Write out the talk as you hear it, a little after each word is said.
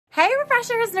Heyyyy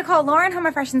Refreshers, Nicole Lauren, Home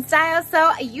Refresh and Style.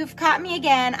 So you've caught me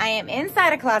again. I am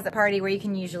inside a closet party where you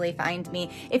can usually find me.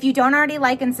 If you don't already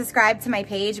like and subscribe to my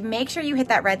page, make sure you hit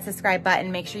that red subscribe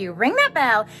button. Make sure you ring that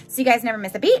bell so you guys never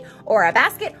miss a beat or a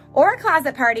basket or a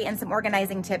closet party and some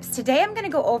organizing tips. Today I'm gonna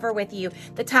go over with you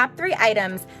the top 3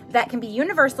 items that can be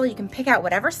universal. You can pick out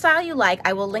whatever style you like.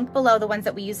 I will link below the ones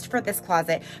that we used for this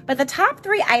closet, but the top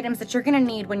 3 items that you're gonna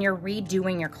need when you're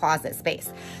redoing your closet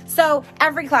space. So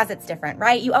every closet's different,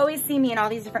 right? You always see me in all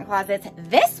these different closets.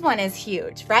 This one is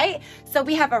huge, right? So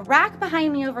we have a rack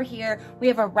behind me over here. We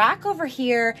have a rack over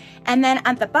here. And then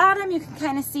at the bottom, you can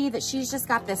kind of see that she's just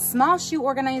got this small shoe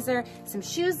organizer, some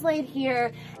shoes laid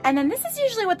here. And then this is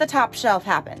usually what the top shelf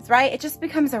happens, right? It just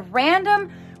becomes a random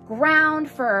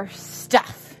ground for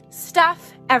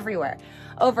stuff everywhere.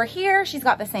 Over here, she's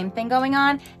got the same thing going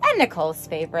on. And Nicole's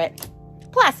favorite,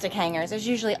 plastic hangers. There's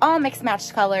usually all mixed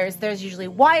matched colors. There's usually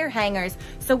wire hangers.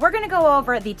 So we're gonna go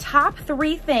over the top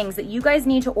 3 things that you guys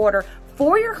need to order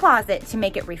for your closet to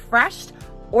make it refreshed,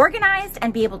 organized,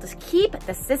 and be able to keep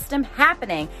the system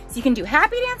happening so you can do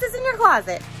happy dances in your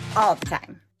closet all the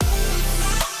time.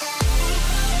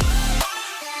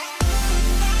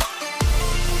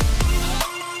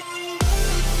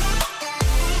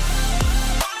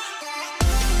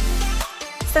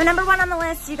 So number 1 on the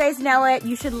list, you guys know it.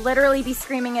 You should literally be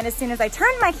screaming it as soon as I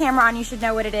turn my camera on. You should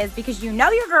know what it is because you know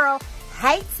your girl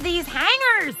hates these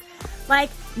hangers. Like,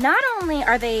 not only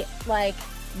are they like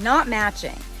not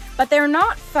matching, but they're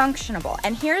not functional.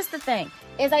 And here's the thing,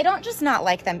 is I don't just not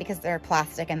like them because they're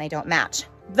plastic and they don't match.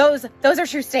 Those are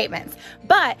true statements,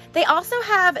 but they also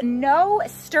have no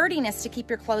sturdiness to keep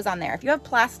your clothes on there. If you have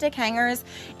plastic hangers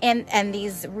and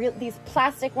these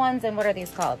plastic ones, and what are these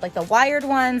called? Like the wired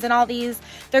ones and all these,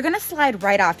 they're gonna slide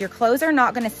right off. Your clothes are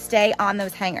not gonna stay on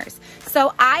those hangers.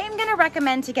 So I am gonna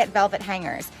recommend to get velvet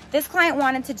hangers. This client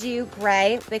wanted to do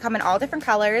gray. They come in all different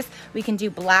colors. We can do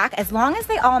black, as long as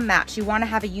they all match. You wanna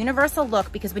have a universal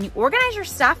look because when you organize your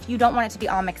stuff, you don't want it to be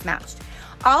all mixed matched.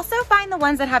 Also find the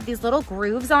ones that have these little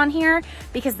grooves on here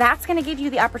because that's gonna give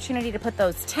you the opportunity to put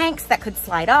those tanks that could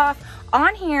slide off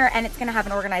on here and it's gonna have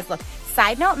an organized look.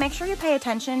 Side note, make sure you pay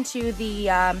attention to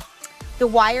the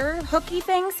wire hooky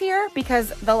things here because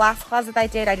the last closet I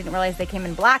did, I didn't realize they came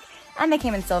in black and they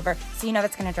came in silver. So you know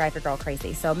that's gonna drive your girl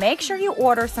crazy. So make sure you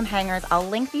order some hangers. I'll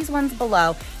link these ones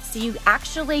below so you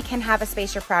actually can have a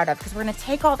space you're proud of because we're gonna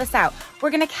take all this out. We're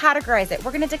gonna categorize it.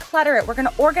 We're gonna declutter it. We're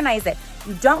gonna organize it.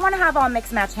 You don't wanna have all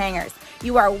mixed match hangers.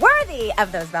 You are worthy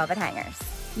of those velvet hangers.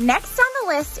 Next on the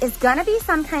list is gonna be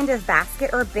some kind of basket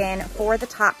or bin for the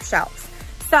top shelves.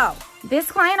 So this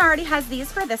client already has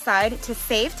these for this side. To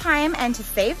save time and to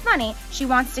save money, she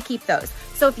wants to keep those.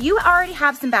 So if you already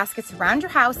have some baskets around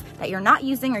your house that you're not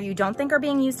using or you don't think are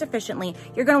being used efficiently,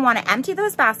 you're gonna wanna empty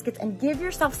those baskets and give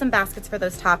yourself some baskets for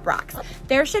those top racks.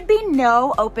 There should be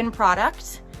no open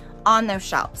product on those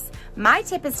shelves. My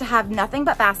tip is to have nothing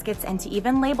but baskets and to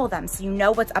even label them so you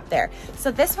know what's up there.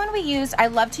 So this one we used, I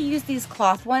love to use these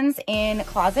cloth ones in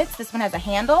closets. This one has a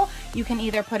handle. You can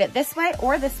either put it this way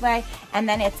or this way, and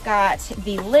then it's got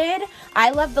the lid.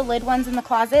 I love the lid ones in the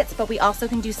closets, but we also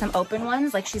can do some open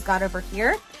ones like she's got over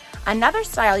here. Another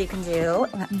style you can do,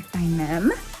 let me find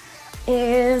them,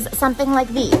 is something like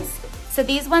these. So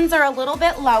these ones are a little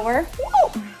bit lower.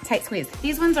 Woo! Tight squeeze.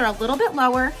 These ones are a little bit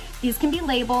lower. These can be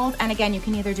labeled, and again, you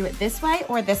can either do it this way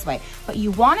or this way, but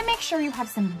you wanna make sure you have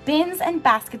some bins and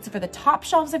baskets for the top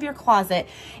shelves of your closet,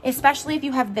 especially if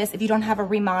you have this, if you don't have a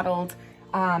remodeled,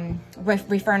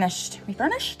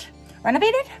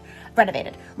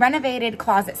 renovated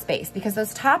closet space, because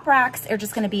those top racks are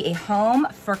just gonna be a home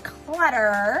for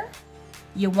clutter.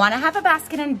 You wanna have a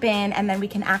basket and bin, and then we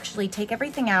can actually take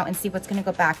everything out and see what's gonna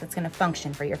go back that's gonna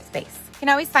function for your space. You can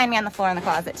always find me on the floor in the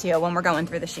closet too when we're going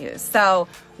through the shoes. So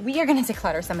we are gonna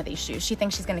declutter some of these shoes. She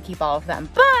thinks she's gonna keep all of them,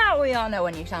 but we all know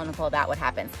when you tell Nicole that what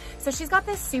happens. So she's got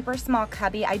this super small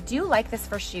cubby. I do like this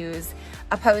for shoes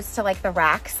opposed to like the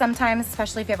racks sometimes,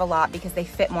 especially if you have a lot because they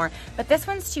fit more, but this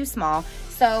one's too small.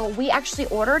 So we actually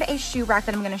ordered a shoe rack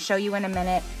that I'm gonna show you in a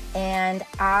minute. And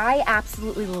I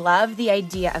absolutely love the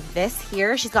idea of this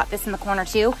here. She's got this in the corner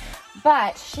too,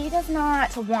 but she does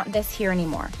not want this here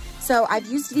anymore. So I've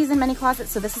used these in many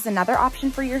closets, so this is another option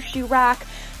for your shoe rack.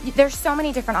 There's so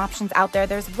many different options out there.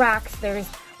 There's racks, there's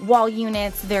wall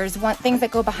units, there's things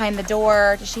that go behind the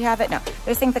door. Does she have it? No,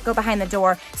 there's things that go behind the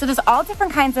door. So there's all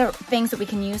different kinds of things that we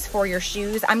can use for your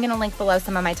shoes. I'm gonna link below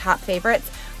some of my top favorites.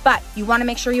 But you wanna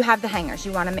make sure you have the hangers,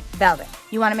 you wanna velvet,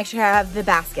 you wanna make sure you have the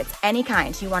baskets, any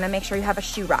kind, you wanna make sure you have a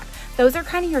shoe rack. Those are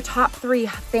kind of your top 3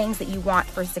 things that you want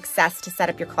for success to set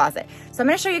up your closet. So I'm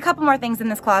gonna show you a couple more things in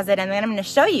this closet, and then I'm gonna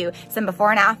show you some before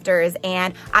and afters,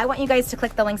 and I want you guys to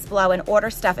click the links below and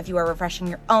order stuff if you are refreshing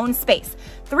your own space.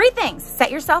 3 things, set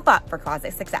yourself up for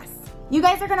closet success. You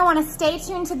guys are gonna wanna stay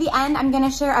tuned to the end. I'm gonna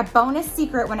share a bonus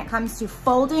secret when it comes to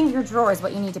folding your drawers,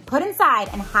 what you need to put inside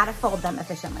and how to fold them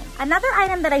efficiently. Another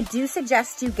item that I do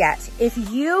suggest you get, if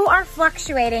you are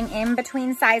fluctuating in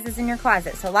between sizes in your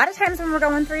closet. So a lot of times when we're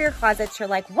going through your closets, you're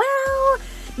like, well,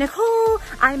 Nicole,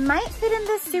 I might fit in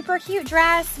this super cute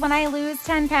dress when I lose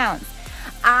 10 pounds.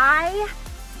 I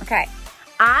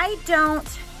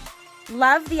don't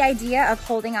love the idea of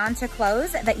holding on to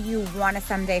clothes that you wanna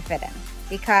someday fit in,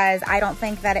 because I don't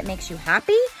think that it makes you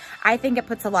happy. I think it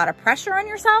puts a lot of pressure on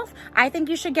yourself. I think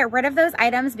you should get rid of those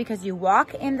items because you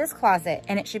walk in this closet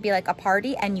and it should be like a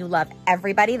party and you love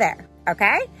everybody there,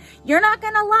 okay? You're not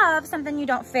gonna love something you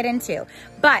don't fit into.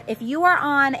 But if you are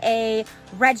on a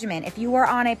regimen, if you are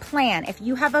on a plan, if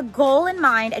you have a goal in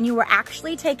mind and you are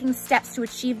actually taking steps to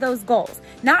achieve those goals,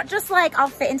 not just like, I'll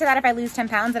fit into that if I lose 10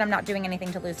 pounds and I'm not doing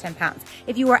anything to lose 10 pounds.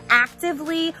 If you are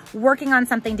actively working on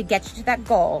something to get you to that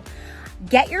goal,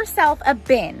 get yourself a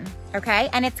bin, okay?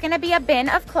 And it's gonna be a bin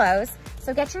of clothes.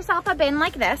 So get yourself a bin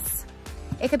like this.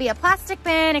 It could be a plastic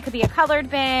bin, it could be a colored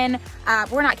bin.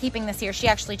 We're not keeping this here. She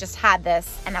actually just had this,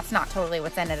 and that's not totally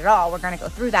what's in it at all. We're gonna go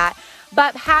through that.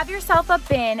 But have yourself a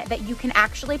bin that you can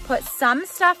actually put some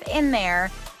stuff in there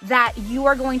that you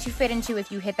are going to fit into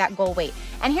if you hit that goal weight.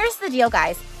 And here's the deal,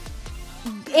 guys.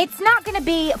 It's not gonna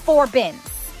be 4 bins.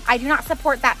 I do not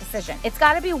support that decision. It's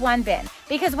gotta be 1 bin,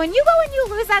 because when you go and you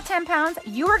lose that 10 pounds,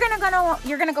 you're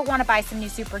gonna go wanna buy some new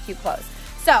super cute clothes.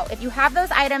 So if you have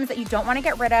those items that you don't wanna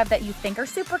get rid of that you think are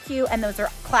super cute, and those are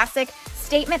classic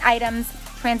statement items,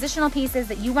 transitional pieces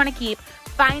that you wanna keep,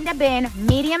 find a bin,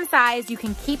 medium size. You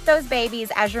can keep those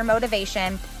babies as your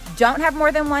motivation. Don't have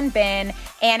more than 1 bin.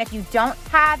 And if you don't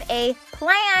have a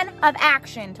plan of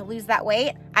action to lose that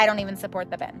weight, I don't even support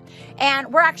the bin.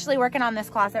 And we're actually working on this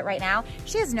closet right now.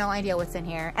 She has no idea what's in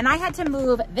here. And I had to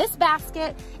move this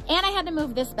basket and I had to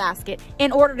move this basket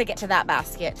in order to get to that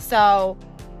basket. So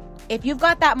if you've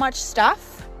got that much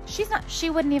stuff, she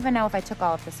wouldn't even know if I took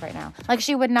all of this right now. Like,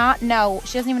 she would not know.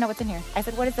 She doesn't even know what's in here. I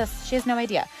said, what is this? She has no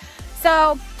idea.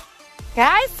 So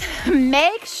guys,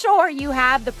 make sure you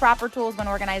have the proper tools when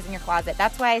organizing your closet.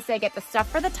 That's why I say get the stuff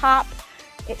for the top,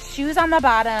 shoes on the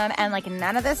bottom, and like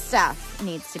none of this stuff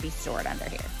needs to be stored under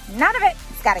here. None of it.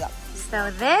 It's gotta go. So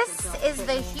this is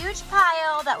the huge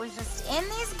pile that was just in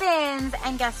these bins,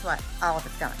 and guess what? All of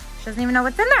it's gone. She doesn't even know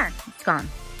what's in there. It's gone.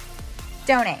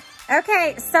 Donate.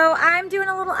 Okay, so I'm doing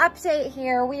a little update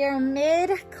here. We are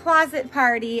mid-closet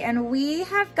party, and we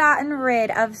have gotten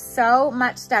rid of so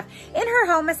much stuff. In her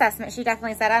home assessment, she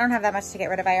definitely said, I don't have that much to get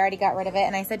rid of. I already got rid of it.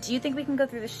 And I said, do you think we can go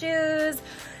through the shoes?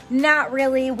 Not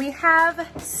really. We have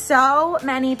so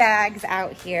many bags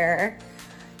out here.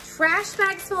 Trash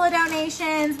bags full of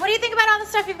donations. What do you think about all the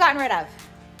stuff you've gotten rid of?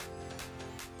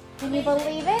 Can you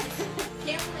believe it?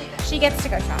 Can't believe it. She gets to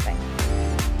go shopping.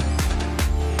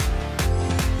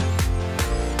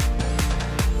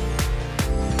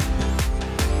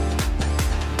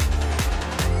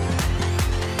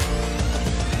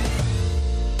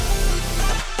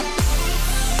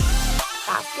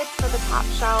 For the top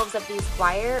shelves of these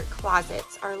wire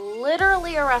closets are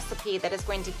literally a recipe that is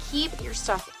going to keep your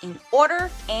stuff in order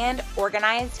and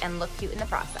organized and look cute in the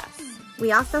process.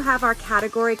 We also have our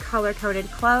category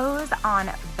color-coded clothes on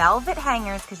velvet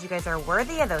hangers, because you guys are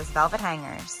worthy of those velvet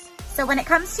hangers. So when it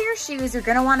comes to your shoes, you're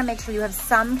gonna wanna make sure you have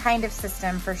some kind of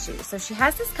system for shoes. So she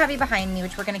has this cubby behind me,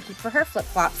 which we're gonna keep for her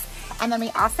flip-flops. And then we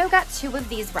also got 2 of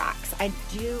these racks. Let's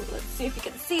see if you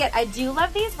can see it. I do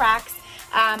love these racks.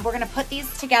 We're gonna put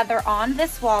these together on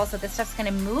this wall, so this stuff's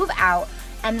gonna move out,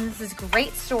 and then this is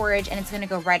great storage, and it's gonna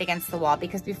go right against the wall,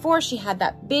 because before she had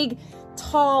that big,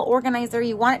 tall organizer.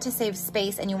 You want it to save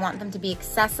space, and you want them to be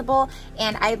accessible.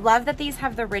 And I love that these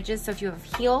have the ridges, so if you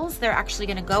have heels, they're actually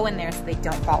gonna go in there so they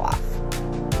don't fall off.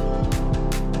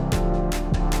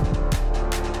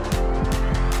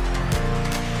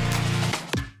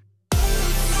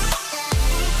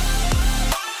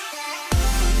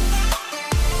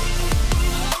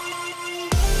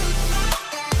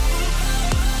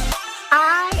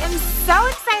 So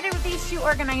excited with these shoe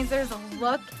organizers.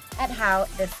 Look at how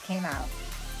this came out.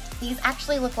 These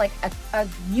actually look like a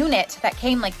unit that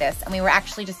came like this, and we were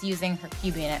actually just using her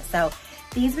cube unit. So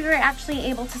These we were actually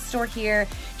able to store here.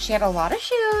 She had a lot of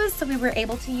shoes, so we were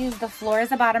able to use the floor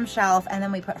as a bottom shelf, and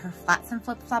then we put her flats and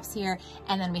flip-flops here,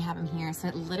 and then we have them here. So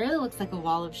it literally looks like a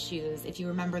wall of shoes, if you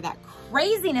remember that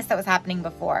craziness that was happening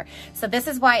before. So this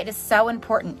is why it is so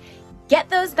important. Get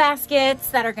those baskets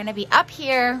that are gonna be up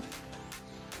here,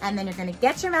 and then you're gonna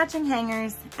get your matching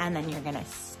hangers, and then you're gonna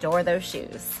store those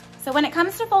shoes. So when it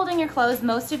comes to folding your clothes,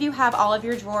 most of you have all of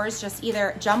your drawers just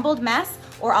either jumbled mess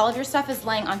or all of your stuff is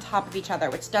laying on top of each other,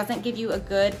 which doesn't give you a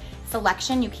good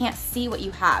selection. You can't see what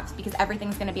you have because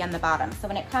everything's gonna be on the bottom. So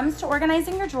when it comes to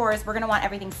organizing your drawers, we're gonna want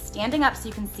everything standing up so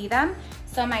you can see them.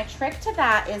 So my trick to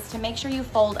that is to make sure you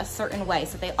fold a certain way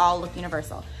so they all look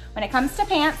universal. When it comes to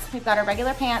pants, we've got our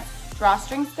regular pants,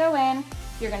 drawstrings go in,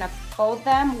 you're gonna fold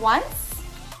them once,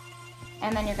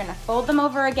 and then you're gonna fold them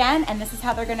over again, and this is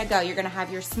how they're gonna go. You're gonna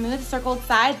have your smooth circled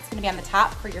side, it's gonna be on the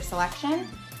top for your selection.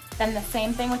 Then the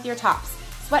same thing with your tops.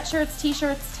 Sweatshirts,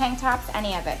 t-shirts, tank tops,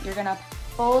 any of it. You're gonna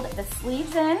fold the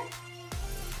sleeves in,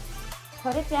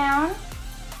 put it down,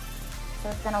 so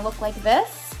it's gonna look like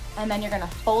this, and then you're gonna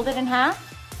fold it in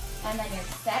half, and then your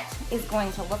set is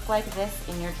going to look like this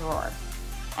in your drawer.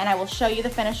 And I will show you the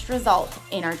finished result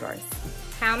in our drawers.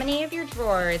 How many of your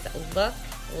drawers look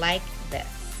like this?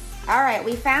 All right,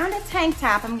 we found a tank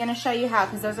top. I'm gonna show you how,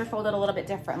 because those are folded a little bit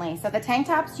differently. So the tank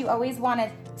tops, you always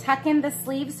wanna tuck in the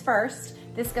sleeves first.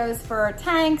 This goes for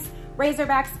tanks,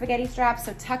 razorback, spaghetti straps.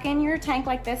 So tuck in your tank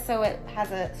like this so it has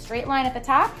a straight line at the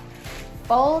top.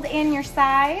 Fold in your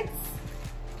sides,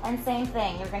 and same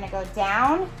thing. You're gonna go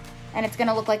down, and it's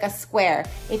gonna look like a square.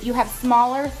 If you have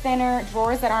smaller, thinner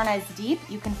drawers that aren't as deep,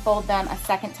 you can fold them a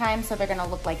second time so they're gonna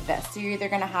look like this. So you're either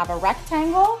gonna have a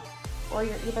rectangle, or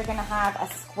you're either gonna have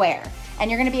a square. And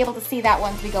you're gonna be able to see that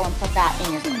once we go and put that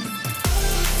in your drawers.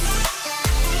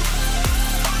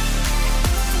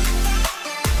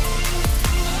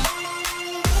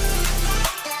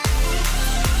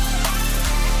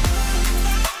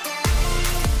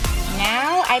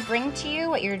 Now I bring to you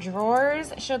what your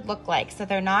drawers should look like. So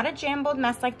they're not a jumbled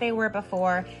mess like they were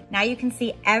before. Now you can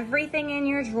see everything in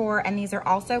your drawer, and these are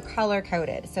also color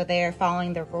coded. So they are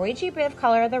following the Roy G. Biv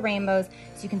color of the rainbows.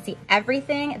 So you can see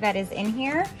everything that is in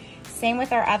here. Same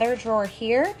with our other drawer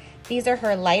here. These are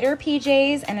her lighter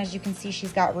PJs, and as you can see,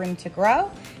 she's got room to grow.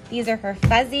 These are her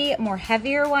fuzzy, more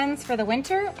heavier ones for the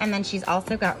winter, and then she's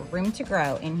also got room to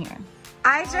grow in here.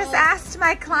 I just asked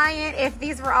my client if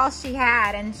these were all she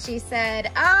had, and she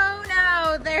said, oh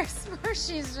no, there's more.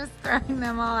 She's just throwing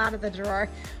them all out of the drawer.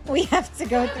 We have to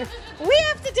go through, we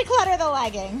have to declutter the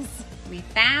leggings. We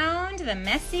found the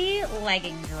messy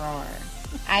legging drawer.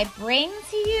 I bring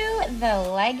to you the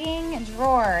legging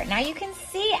drawer. Now you can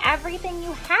see everything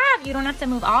you have. You don't have to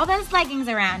move all those leggings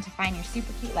around to find your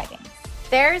super cute leggings.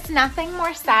 There's nothing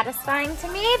more satisfying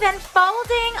to me than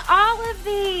folding all of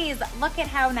these. Look at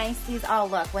how nice these all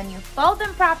look. When you fold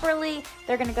them properly,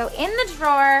 they're gonna go in the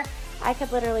drawer. I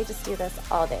could literally just do this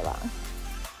all day long.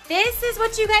 This is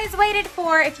what you guys waited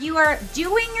for. If you are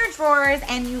doing your drawers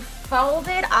and you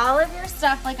folded all of your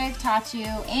stuff like I've taught you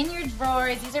in your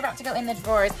drawers, these are about to go in the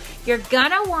drawers, you're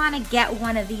gonna wanna get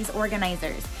one of these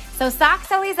organizers. So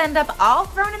socks always end up all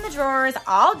thrown in the drawers,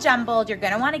 all jumbled. You're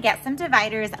gonna wanna get some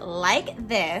dividers like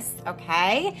this,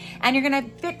 okay? And you're gonna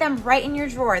fit them right in your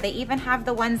drawer. They even have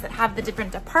the ones that have the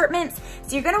different departments.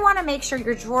 So you're gonna wanna make sure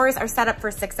your drawers are set up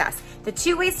for success. The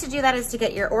two ways to do that is to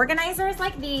get your organizers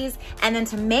like these, and then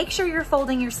to make sure you're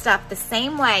folding your stuff the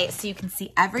same way so you can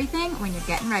see everything when you're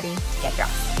getting ready to get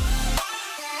dressed.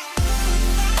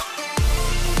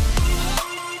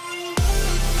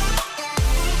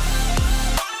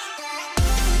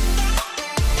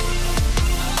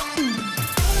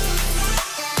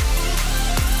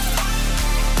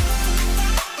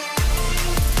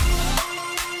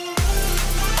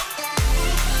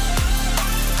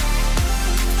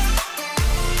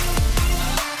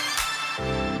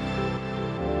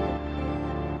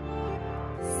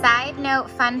 Side note,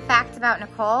 fun fact about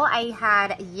Nicole, I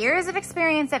had years of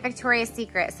experience at Victoria's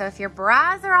Secret. So if your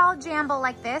bras are all jumbled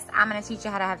like this, I'm gonna teach you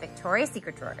how to have Victoria's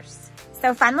Secret drawers.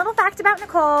 So fun little fact about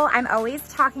Nicole, I'm always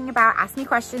talking about ask me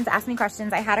questions, ask me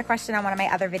questions. I had a question on one of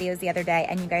my other videos the other day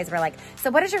and you guys were like,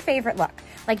 so what is your favorite look?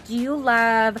 Like, do you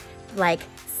love like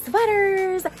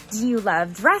sweaters? Do you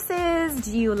love dresses?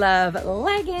 Do you love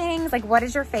leggings? Like, what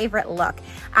is your favorite look?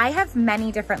 I have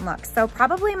many different looks. So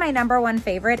probably my #1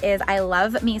 favorite is I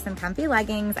love me some comfy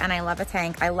leggings and I love a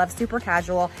tank. I love super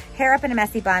casual, hair up in a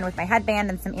messy bun with my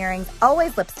headband and some earrings,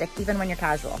 always lipstick, even when you're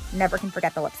casual. Never can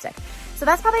forget the lipstick. So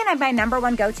that's probably my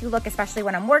 #1 go-to look, especially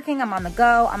when I'm working, I'm on the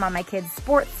go, I'm on my kids'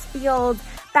 sports field,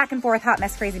 back and forth, hot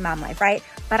mess, crazy mom life, right?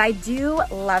 but I do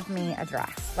love me a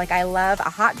dress. Like I love a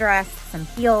hot dress, some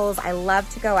heels. I love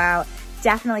to go out.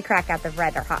 Definitely crack out the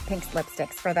red or hot pink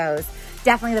lipsticks for those.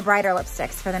 Definitely the brighter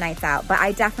lipsticks for the nights out, but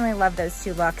I definitely love those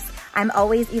two looks. I'm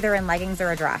always either in leggings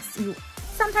or a dress.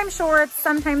 Sometimes shorts,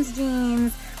 sometimes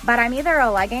jeans, but I'm either a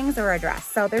leggings or a dress.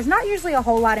 So there's not usually a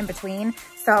whole lot in between.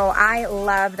 So I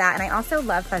love that. And I also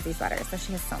love fuzzy sweaters. So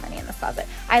she has so many in this closet.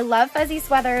 I love fuzzy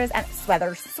sweaters,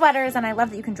 and I love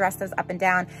that you can dress those up and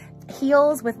down.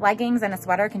 Heels with leggings and a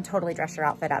sweater can totally dress your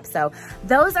outfit up. So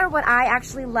those are what I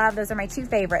actually love. Those are my two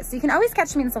favorites. So you can always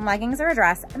catch me in some leggings or a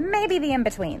dress, maybe the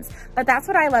in-betweens, but that's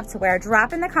what I love to wear.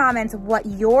 Drop in the comments what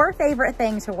your favorite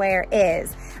thing to wear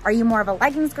is. Are you more of a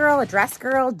leggings girl, a dress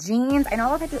girl, jeans? I know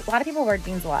a lot of people wear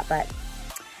jeans a lot, but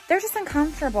they're just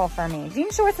uncomfortable for me.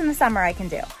 Jean shorts in the summer I can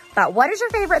do. But what is your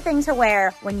favorite thing to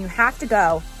wear when you have to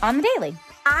go on the daily?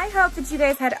 I hope that you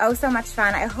guys had oh so much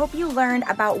fun. I hope you learned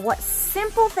about what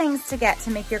simple things to get to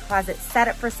make your closet set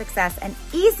up for success and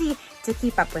easy to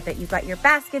keep up with it. You've got your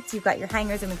baskets, you've got your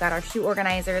hangers, and we've got our shoe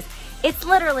organizers. It's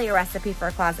literally a recipe for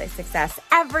closet success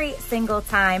every single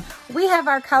time. We have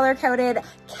our color-coded,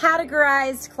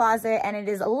 categorized closet, and it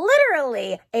is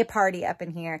literally a party up in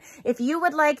here. If you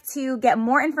would like to get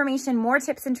more information, more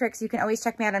tips and tricks, you can always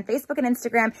check me out on Facebook and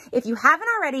Instagram. If you haven't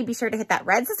already, be sure to hit that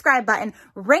red subscribe button,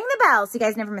 ring the bell so you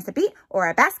guys never miss a beat or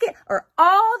a basket or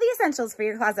all the essentials for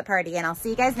your closet party. And I'll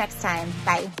see you guys next time.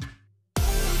 Bye.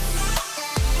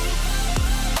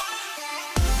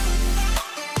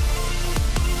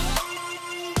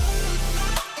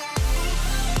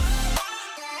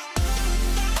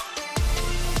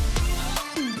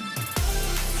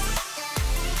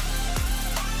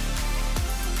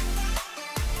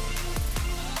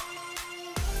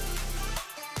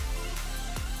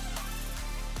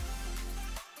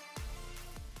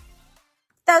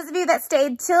 Those of you that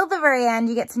stayed till the very end,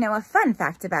 you get to know a fun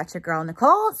fact about your girl,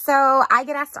 Nicole. So I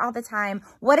get asked all the time,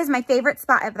 what is my favorite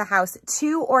spot of the house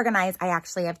to organize? I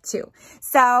actually have two.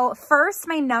 So first,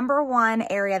 my number one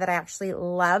area that I actually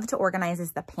love to organize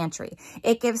is the pantry.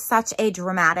 It gives such a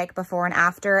dramatic before and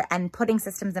after, and putting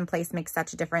systems in place makes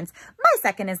such a difference. My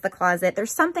second is the closet.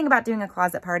 There's something about doing a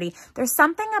closet party. There's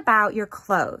something about your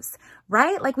clothes,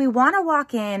 right? Like we want to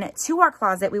walk in to our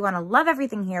closet. We want to love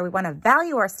everything here. We want to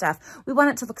value our stuff. We want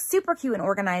it to look super cute and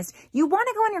organized. You want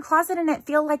to go in your closet and it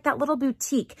feel like that little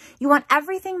boutique. You want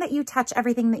everything that you touch,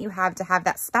 everything that you have to have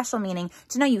that special meaning,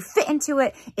 to know you fit into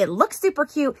it. It looks super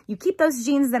cute. You keep those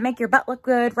jeans that make your butt look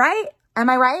good, right? Am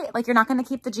I right? Like you're not going to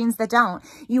keep the jeans that don't.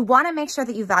 You want to make sure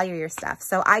that you value your stuff.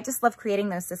 So I just love creating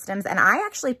those systems, and I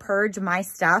actually purge my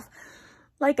stuff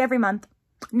like every month.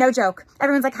 No joke.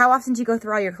 Everyone's like, how often do you go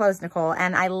through all your clothes, Nicole?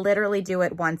 And I literally do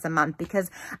it once a month because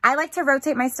I like to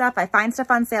rotate my stuff. I find stuff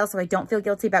on sale so I don't feel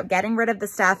guilty about getting rid of the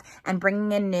stuff and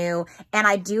bringing in new. And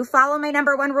I do follow my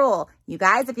number one rule. You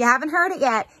guys, if you haven't heard it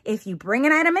yet, if you bring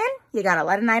an item in, you got to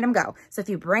let an item go. So if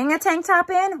you bring a tank top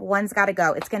in, one's got to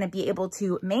go. It's going to be able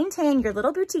to maintain your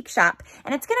little boutique shop,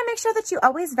 and it's going to make sure that you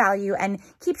always value and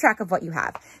keep track of what you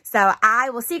have. So I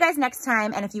will see you guys next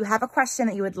time. And if you have a question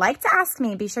that you would like to ask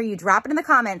me, be sure you drop it in the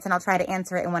comments and I'll try to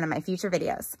answer it in one of my future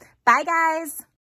videos. Bye guys.